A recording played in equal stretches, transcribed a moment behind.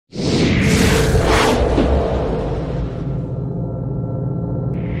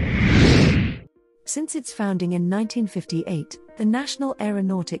Since its founding in 1958, the National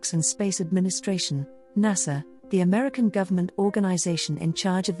Aeronautics and Space Administration, NASA, the American government organization in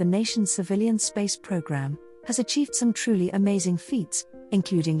charge of the nation's civilian space program, has achieved some truly amazing feats,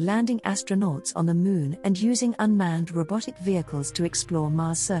 including landing astronauts on the Moon and using unmanned robotic vehicles to explore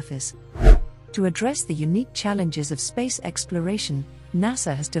Mars' surface. To address the unique challenges of space exploration,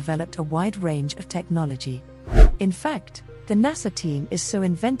 NASA has developed a wide range of technology. In fact, the NASA team is so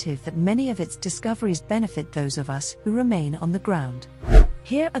inventive that many of its discoveries benefit those of us who remain on the ground.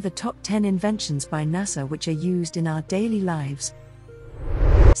 Here are the top 10 inventions by NASA which are used in our daily lives.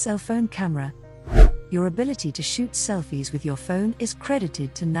 Cell phone camera. Your ability to shoot selfies with your phone is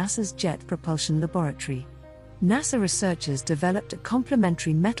credited to NASA's Jet Propulsion Laboratory. NASA researchers developed a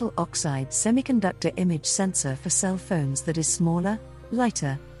complementary metal oxide semiconductor image sensor for cell phones that is smaller,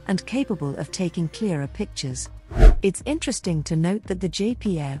 lighter, and capable of taking clearer pictures. It's interesting to note that the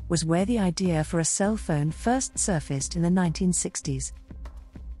JPL was where the idea for a cell phone first surfaced in the 1960s.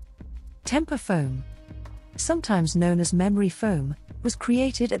 Temper foam, sometimes known as memory foam, was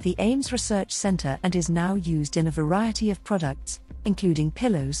created at the Ames Research Center and is now used in a variety of products, including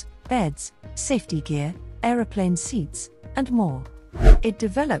pillows, beds, safety gear, aeroplane seats, and more. It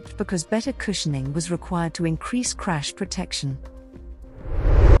developed because better cushioning was required to increase crash protection.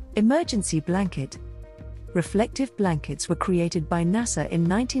 Emergency blanket. Reflective blankets were created by NASA in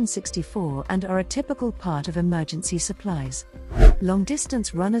 1964 and are a typical part of emergency supplies.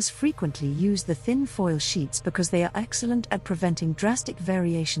 Long-distance runners frequently use the thin foil sheets because they are excellent at preventing drastic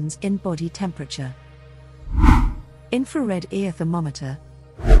variations in body temperature. Infrared ear thermometer.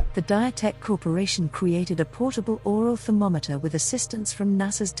 The Diatech Corporation created a portable oral thermometer with assistance from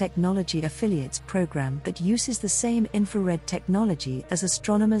NASA's Technology Affiliates program that uses the same infrared technology as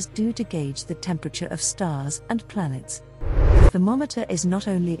astronomers do to gauge the temperature of stars and planets. The thermometer is not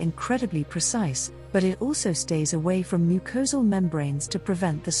only incredibly precise, but it also stays away from mucosal membranes to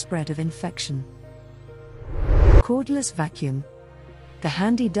prevent the spread of infection. Cordless vacuum. The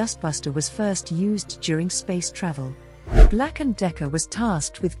handy dustbuster was first used during space travel. Black & Decker was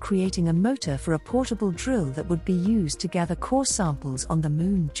tasked with creating a motor for a portable drill that would be used to gather core samples on the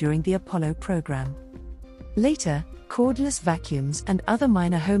Moon during the Apollo program. Later, cordless vacuums and other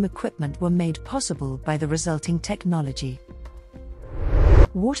minor home equipment were made possible by the resulting technology.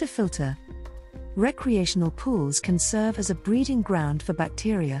 Water filter. Recreational pools can serve as a breeding ground for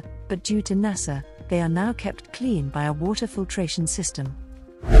bacteria, but due to NASA, they are now kept clean by a water filtration system.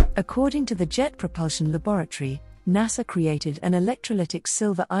 According to the Jet Propulsion Laboratory, NASA created an electrolytic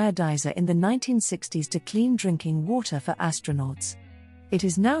silver iodizer in the 1960s to clean drinking water for astronauts. It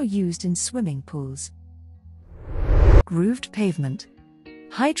is now used in swimming pools. Grooved pavement.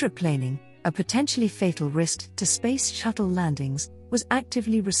 Hydroplaning, a potentially fatal risk to space shuttle landings, was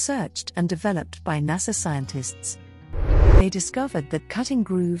actively researched and developed by NASA scientists. They discovered that cutting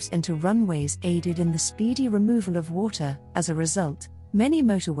grooves into runways aided in the speedy removal of water. As a result, many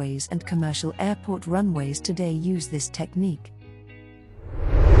motorways and commercial airport runways today use this technique.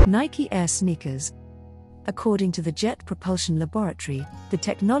 Nike Air sneakers. According to the Jet Propulsion Laboratory, the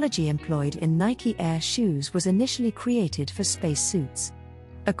technology employed in Nike Air shoes was initially created for spacesuits.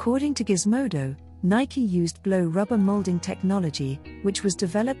 According to Gizmodo, Nike used blow rubber molding technology, which was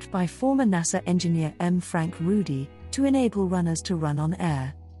developed by former NASA engineer M. Frank Rudy, to enable runners to run on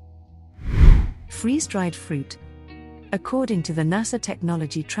air. Freeze-dried fruit. According to the NASA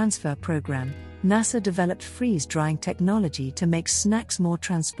Technology Transfer Program, NASA developed freeze-drying technology to make snacks more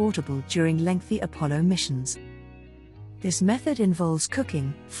transportable during lengthy Apollo missions. This method involves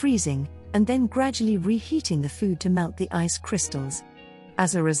cooking, freezing, and then gradually reheating the food to melt the ice crystals.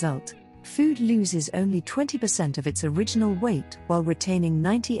 As a result, food loses only 20% of its original weight while retaining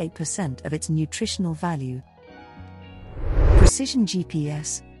 98% of its nutritional value. Precision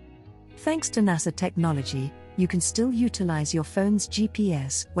GPS. Thanks to NASA technology, you can still utilize your phone's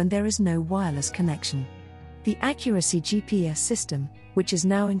GPS when there is no wireless connection. The Accuracy GPS system, which is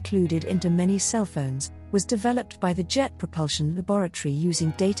now included into many cell phones, was developed by the Jet Propulsion Laboratory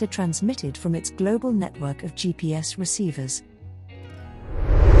using data transmitted from its global network of GPS receivers.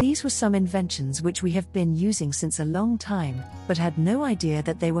 These were some inventions which we have been using since a long time, but had no idea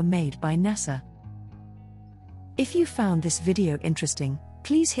that they were made by NASA. If you found this video interesting,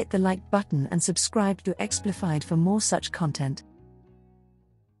 please hit the like button and subscribe to Explified for more such content.